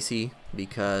get dicey,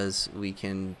 because we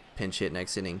can pinch hit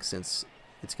next inning since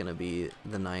it's going to be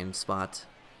the 9 spot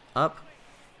up.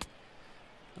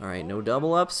 Alright, no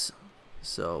double ups,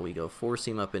 so we go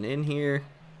 4-seam up and in here.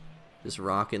 Just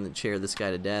rocking the chair this guy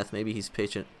to death. Maybe he's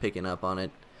picking up on it.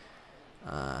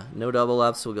 No double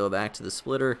ups, we'll go back to the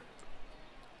splitter.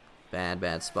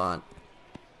 Bad spot.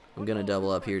 I'm going to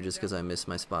double up here just because I missed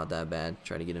my spot that bad.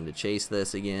 Try to get him to chase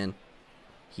this again.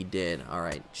 He did.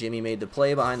 Alright, Jimmy made the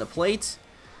play behind the plate.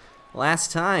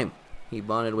 Last time he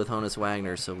bunted with Honus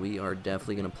Wagner, so we are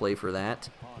definitely going to play for that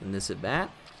in this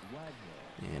at-bat.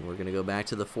 And we're going to go back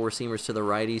to the 4-seamers to the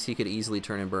righties. He could easily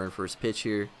turn and burn first pitch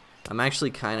here. I'm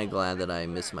actually kind of glad that I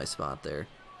missed my spot there.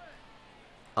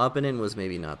 Up and in was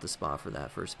maybe not the spot for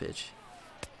that first pitch.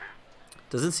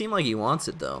 Doesn't seem like he wants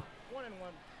it, though.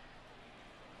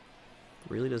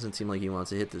 Really doesn't seem like he wants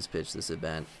to hit this pitch, this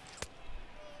at-bat.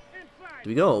 Do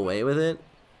we go away with it?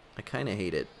 I kind of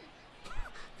hate it.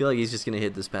 I feel like he's just going to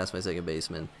hit this past my second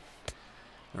baseman.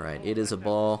 Alright, it is a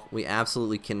ball. We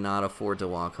absolutely cannot afford to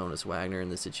walk Honus Wagner in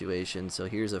this situation, so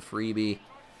here's a freebie.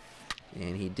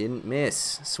 And he didn't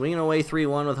miss. Swinging away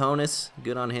 3-1 with Honus.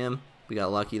 Good on him. We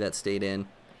got lucky that stayed in.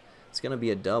 It's going to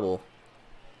be a double.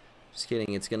 Just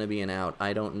kidding, it's going to be an out.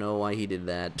 I don't know why he did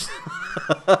that.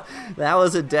 That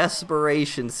was a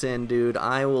desperation sin, dude.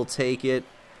 I will take it.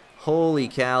 Holy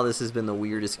cow, this has been the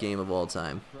weirdest game of all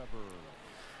time.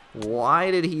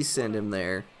 Why did he send him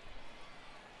there?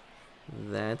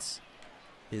 That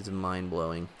is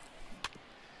mind-blowing.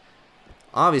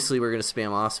 Obviously, we're going to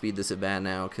spam off-speed this at-bat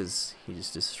now because he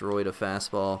just destroyed a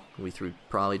fastball. We threw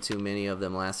probably too many of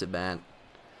them last at-bat.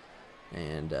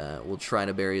 And we'll try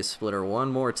to bury a splitter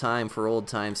one more time for old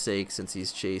time's sake since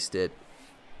he's chased it.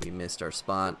 We missed our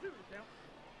spot.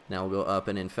 Now we'll go up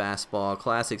and in fastball.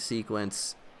 Classic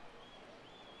sequence.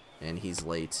 And he's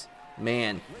late.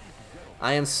 Man,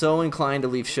 I am so inclined to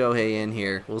leave Shohei in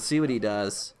here. We'll see what he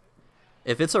does.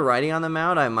 If it's a righty on the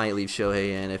mound, I might leave Shohei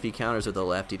in. If he counters with a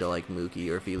lefty to like Mookie,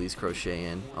 or if he leaves Crochet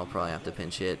in, I'll probably have to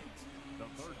pinch hit.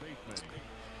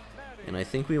 And I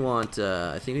think we want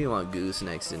Goose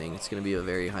next inning. It's going to be a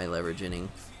very high leverage inning.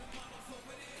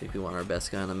 I think we want our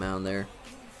best guy on the mound there.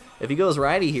 If he goes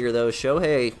righty here, though,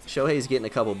 Shohei's getting a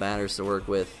couple batters to work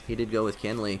with. He did go with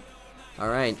Kenley. All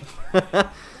right.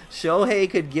 Shohei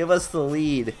could give us the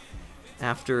lead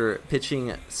after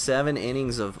pitching 7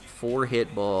 innings of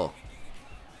 4-hit ball.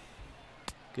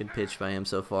 Good pitch by him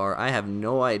so far. I have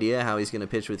no idea how he's going to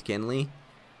pitch with Kenley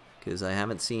because I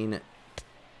haven't seen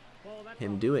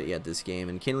him do it yet this game.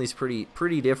 And Kenley's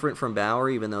pretty different from Bauer,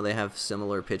 even though they have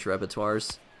similar pitch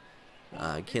repertoires.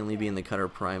 Kenley being the cutter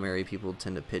primary, people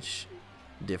tend to pitch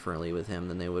differently with him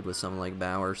than they would with someone like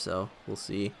Bauer, so we'll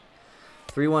see.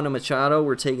 3-1 to Machado.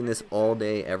 We're taking this all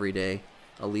day, every day.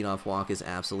 A leadoff walk is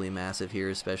absolutely massive here,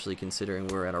 especially considering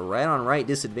we're at a right-on-right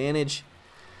disadvantage.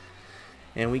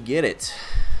 And we get it.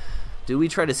 Do we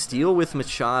try to steal with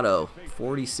Machado?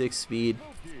 46 speed.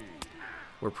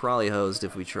 We're probably hosed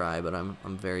if we try, but I'm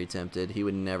very tempted. He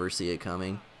would never see it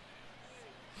coming.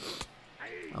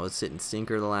 I was sitting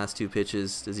sinker the last 2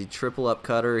 pitches. Does he triple up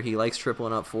cutter? He likes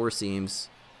tripling up 4 seams.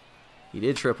 He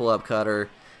did triple up cutter.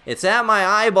 It's at my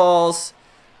eyeballs.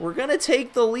 We're gonna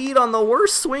take the lead on the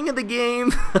worst swing of the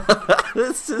game.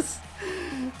 This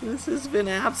has been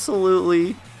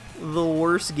absolutely the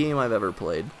worst game I've ever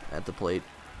played at the plate.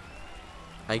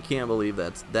 I can't believe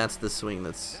that's the swing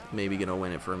that's maybe gonna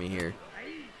win it for me here.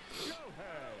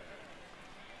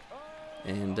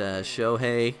 And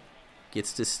Shohei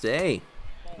gets to stay.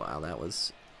 Wow, that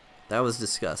was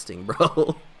disgusting,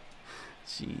 bro.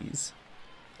 Jeez.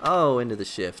 Oh, into the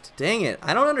shift. Dang it.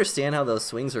 I don't understand how those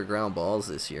swings are ground balls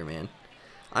this year, man.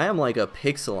 I am like a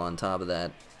pixel on top of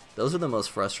that. Those are the most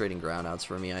frustrating ground outs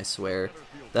for me, I swear.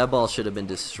 That ball should have been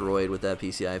destroyed with that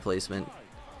PCI placement.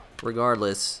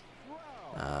 Regardless,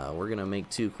 we're going to make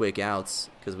 2 quick outs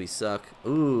because we suck.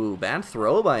 Ooh, bad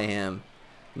throw by him.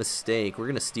 Mistake. We're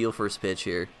going to steal first pitch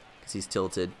here because he's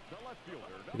tilted.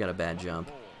 We got a bad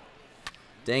jump.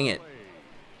 Dang it.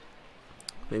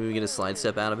 Maybe we get a slide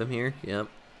step out of him here. Yep.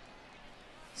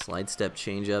 Slide step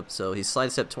change up. So he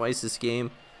slide stepped twice this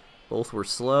game. Both were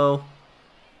slow.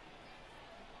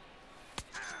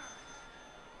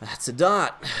 That's a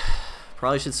dot.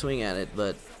 Probably should swing at it,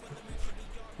 but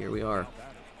here we are.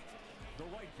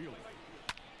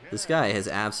 This guy has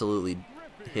absolutely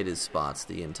hit his spots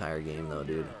the entire game, though,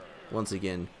 dude. Once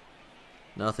again,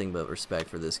 nothing but respect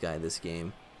for this guy this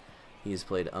game. He's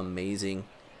played amazing.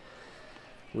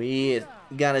 We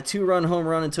got a 2-run home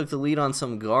run and took the lead on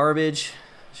some garbage.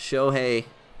 Shohei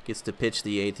gets to pitch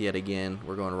the 8th yet again.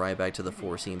 We're going right back to the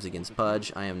 4 seams against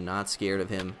Pudge. I am not scared of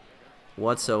him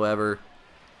whatsoever.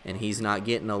 And he's not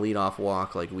getting a leadoff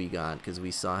walk like we got because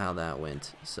we saw how that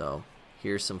went. So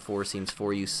here's some 4 seams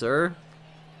for you, sir.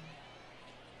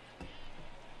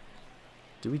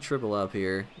 Do we triple up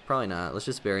here? Probably not. Let's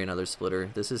just bury another splitter.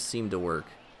 This has seemed to work.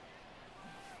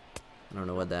 I don't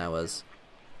know what that was.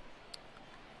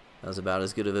 That was about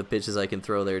as good of a pitch as I can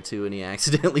throw there, too, and he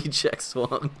accidentally check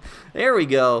swung. There we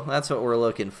go. That's what we're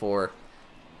looking for.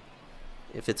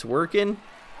 If it's working,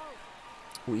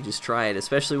 we just try it,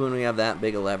 especially when we have that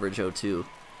big a leverage 0-2.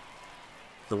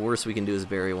 The worst we can do is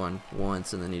bury one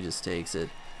once, and then he just takes it.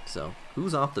 So,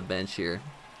 who's off the bench here?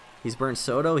 He's burned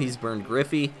Soto. He's burned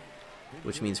Griffey,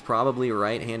 which means probably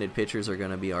right-handed pitchers are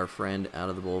going to be our friend out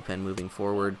of the bullpen moving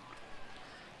forward.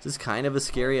 This is kind of a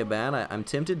scary at bat. I'm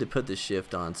tempted to put the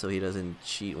shift on so he doesn't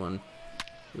cheat one.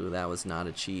 Ooh, that was not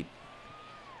a cheat.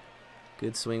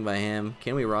 Good swing by him.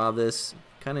 Can we rob this?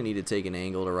 Kind of need to take an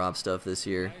angle to rob stuff this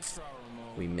year.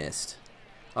 We missed.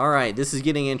 Alright, this is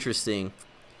getting interesting.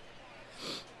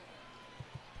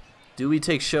 Do we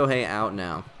take Shohei out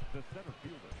now?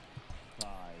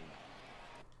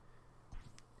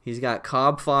 He's got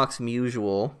Cobb, Fox,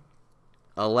 Musial.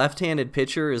 A left-handed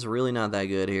pitcher is really not that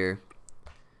good here.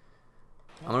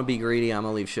 I'm going to be greedy. I'm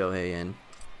going to leave Shohei in.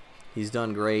 He's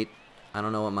done great. I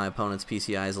don't know what my opponent's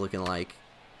PCI is looking like.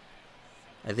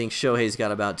 I think Shohei's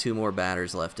got about 2 more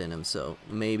batters left in him, so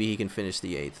maybe he can finish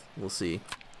the 8th. We'll see.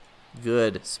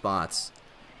 Good spots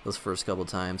those first couple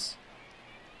times.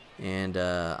 And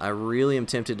I really am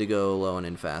tempted to go low and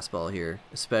in fastball here,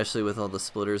 especially with all the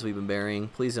splitters we've been burying.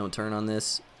 Please don't turn on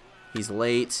this. He's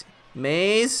late.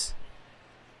 Mays?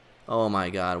 Oh my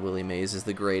god, Willie Mays is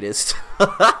the greatest.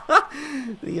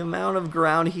 The amount of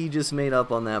ground he just made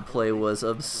up on that play was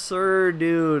absurd,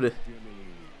 dude.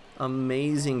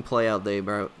 Amazing play out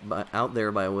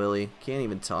there by Willie. Can't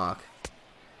even talk.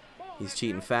 He's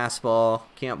cheating fastball.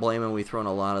 Can't blame him. We've thrown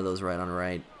a lot of those right on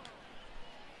right.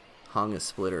 Hung a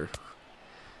splitter.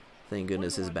 Thank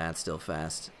goodness his bat's still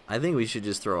fast. I think we should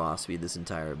just throw off speed this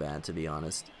entire bat, to be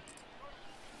honest.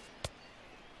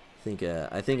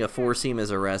 I think a four-seam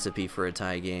is a recipe for a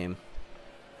tie game.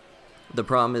 The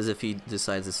problem is if he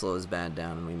decides to slow his bat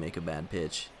down and we make a bad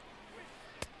pitch.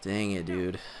 Dang it,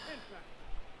 dude.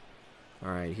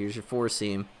 Alright, here's your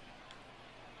four-seam.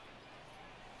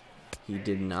 He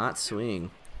did not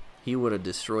swing. He would have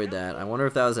destroyed that. I wonder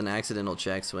if that was an accidental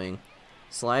check swing.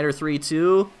 Slider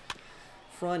 3-2.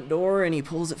 Front door, and he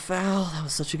pulls it foul. That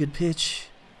was such a good pitch.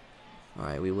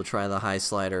 Alright, we will try the high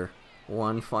slider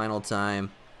one final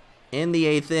time. In the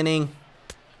 8th inning.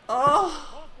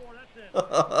 Oh!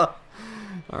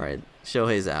 Alright,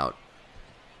 Shohei's out.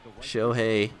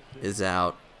 Shohei is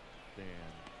out.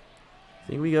 I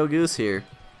think we go Goose here.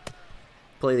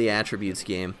 Play the attributes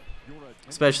game.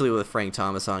 Especially with Frank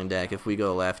Thomas on deck. If we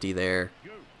go lefty there,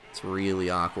 it's really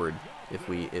awkward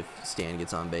if Stan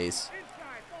gets on base.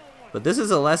 But this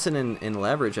is a lesson in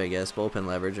leverage, I guess, bullpen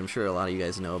leverage. I'm sure a lot of you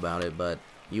guys know about it, but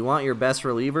you want your best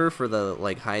reliever for the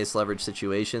highest leverage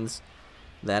situations.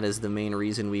 That is the main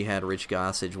reason we had Rich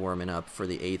Gossage warming up for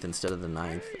the 8th instead of the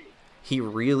 9th. He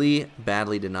really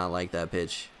badly did not like that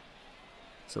pitch.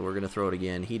 So we're going to throw it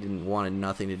again. He wanted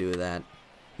nothing to do with that.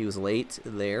 He was late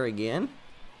there again.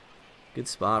 Good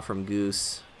spot from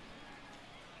Goose.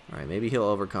 Alright, maybe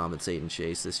he'll overcompensate and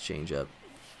chase this changeup.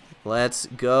 Let's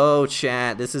go,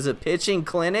 chat. This is a pitching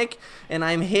clinic, and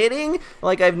I'm hitting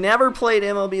like I've never played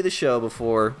MLB The Show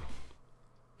before.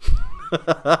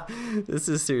 This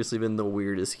has seriously been the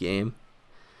weirdest game.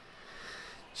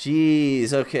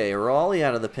 Jeez, okay, Raleigh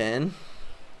out of the pen.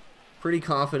 Pretty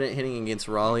confident hitting against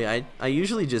Raleigh. I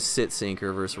usually just sit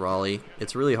sinker versus Raleigh.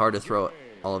 It's really hard to throw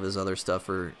all of his other stuff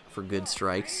for good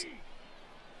strikes.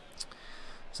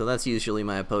 So that's usually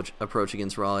my approach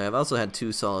against Raleigh. I've also had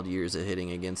 2 solid years of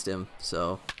hitting against him,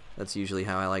 so that's usually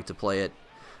how I like to play it.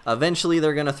 Eventually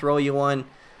they're going to throw you one.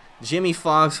 Jimmy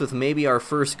Fox with maybe our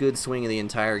first good swing of the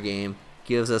entire game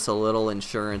gives us a little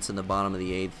insurance in the bottom of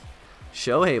the 8th.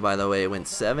 Shohei, by the way, went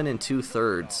 7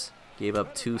 2/3. Gave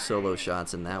up 2 solo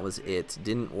shots, and that was it.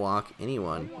 Didn't walk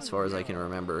anyone, as far as I can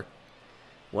remember.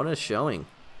 What a showing.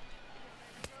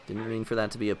 Didn't mean for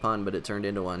that to be a pun, but it turned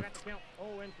into one.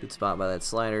 Good spot by that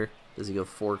slider. Does he go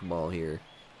fork ball here?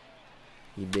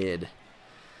 He did.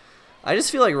 I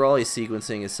just feel like Raleigh's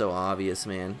sequencing is so obvious,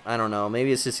 man. I don't know.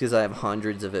 Maybe it's just because I have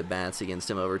hundreds of at-bats against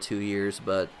him over 2 years,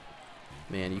 but,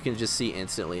 man, you can just see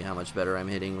instantly how much better I'm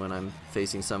hitting when I'm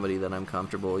facing somebody that I'm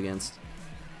comfortable against.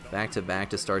 Back-to-back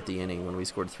to start the inning when we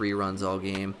scored 3 runs all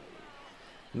game.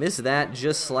 Missed that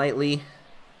just slightly.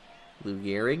 Lou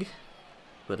Gehrig,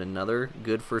 but another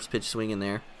good first pitch swing in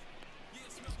there.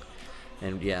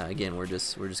 And yeah, again, we're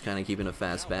just kind of keeping a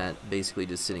fast bat, basically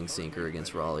just sitting sinker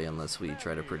against Raleigh unless we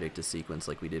try to predict a sequence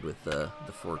like we did with the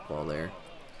fork ball there.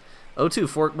 0-2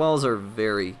 fork balls are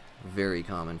very, very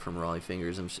common from Raleigh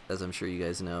fingers, as I'm sure you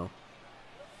guys know.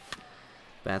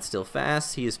 Bat still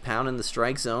fast. He is pounding the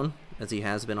strike zone, as he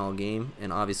has been all game.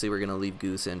 And obviously we're going to leave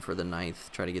Goose in for the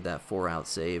 9th, try to get that 4-out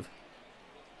save.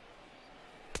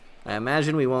 I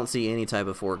imagine we won't see any type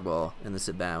of fork ball in this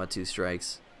at-bat with 2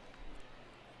 strikes.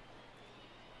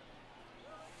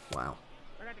 Wow.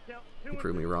 He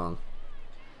proved me wrong.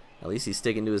 At least he's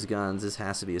sticking to his guns. This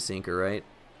has to be a sinker, right?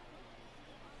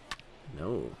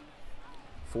 No.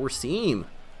 4-seam.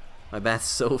 My bat's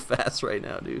so fast right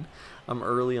now, dude. I'm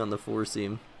early on the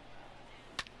 4-seam.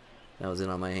 That was in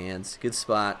on my hands. Good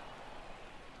spot.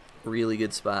 Really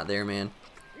good spot there, man.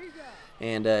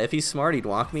 And if he's smart, he'd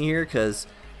walk me here because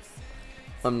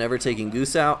I'm never taking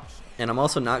Goose out. And I'm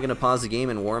also not going to pause the game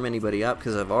and warm anybody up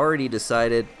because I've already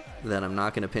decided that I'm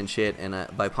not going to pinch hit, and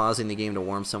by pausing the game to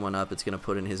warm someone up, it's going to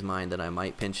put in his mind that I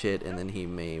might pinch hit, and then he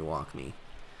may walk me.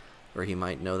 Or he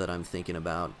might know that I'm thinking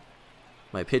about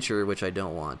my pitcher, which I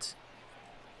don't want.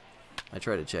 I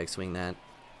tried to check swing that.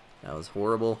 That was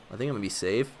horrible. I think I'm going to be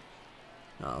safe.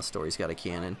 Oh, Story's got a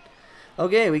cannon.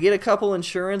 Okay, we get a couple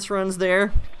insurance runs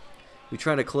there. We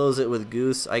try to close it with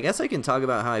Goose. I guess I can talk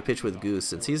about how I pitch with Goose,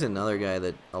 since he's another guy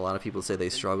that a lot of people say they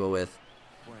struggle with,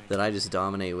 that I just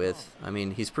dominate with. I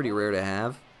mean, he's pretty rare to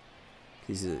have.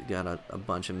 He's got a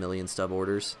bunch of million stub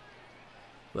orders.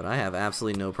 But I have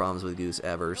absolutely no problems with Goose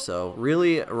ever. So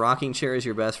really, rocking chair is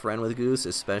your best friend with Goose,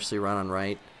 especially run on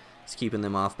right. It's keeping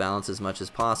them off balance as much as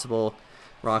possible.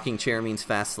 Rocking chair means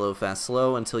fast,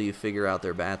 slow until you figure out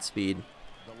their bat speed.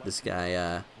 This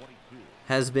guy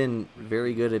has been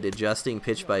very good at adjusting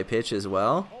pitch by pitch as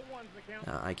well.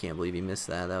 I can't believe he missed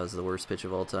that. That was the worst pitch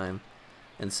of all time.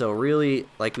 And so really,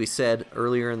 like we said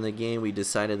earlier in the game, we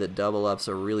decided that double ups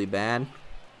are really bad.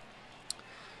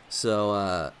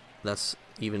 So that's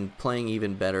playing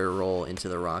even better role into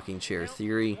the rocking chair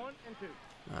theory.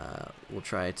 We'll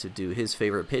try to do his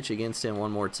favorite pitch against him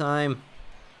one more time.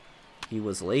 He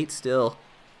was late still.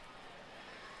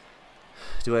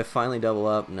 Do I finally double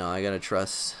up? No, I gotta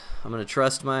trust. I'm gonna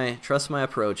trust my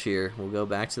approach here. We'll go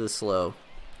back to the slow.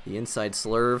 The inside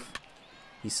slurve.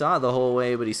 He saw it the whole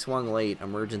way, but he swung late.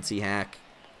 Emergency hack.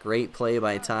 Great play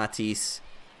by Tatis.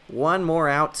 One more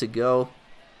out to go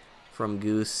from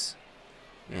Goose.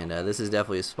 And this is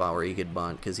definitely a spot where he could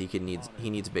bunt because he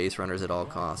needs base runners at all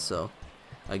costs. So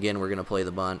again, we're gonna play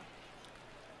the bunt.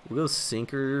 We'll go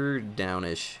sinker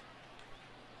downish.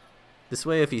 This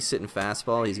way, if he's sitting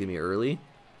fastball, he's gonna be early.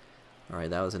 All right,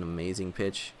 that was an amazing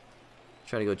pitch.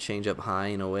 Try to go change up high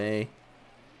and away.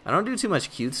 I don't do too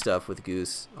much cute stuff with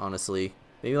Goose, honestly.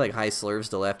 Maybe like high slurves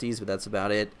to lefties, but that's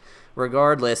about it.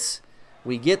 Regardless,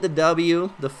 we get the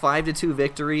W, the 5-2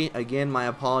 victory. Again, my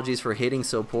apologies for hitting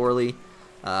so poorly,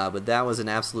 but that was an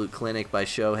absolute clinic by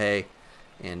Shohei,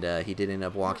 and he did end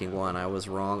up walking one. I was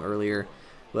wrong earlier,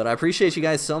 but I appreciate you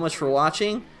guys so much for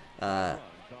watching.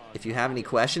 If you have any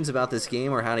questions about this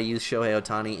game or how to use Shohei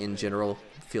Ohtani in general,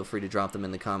 feel free to drop them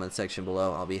in the comment section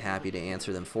below. I'll be happy to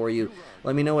answer them for you.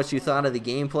 Let me know what you thought of the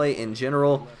gameplay in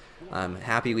general. I'm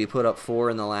happy we put up 4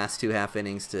 in the last 2 half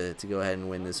innings to go ahead and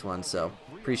win this one. So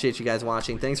appreciate you guys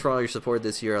watching. Thanks for all your support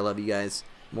this year. I love you guys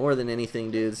more than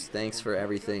anything, dudes. Thanks for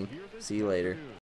everything. See you later.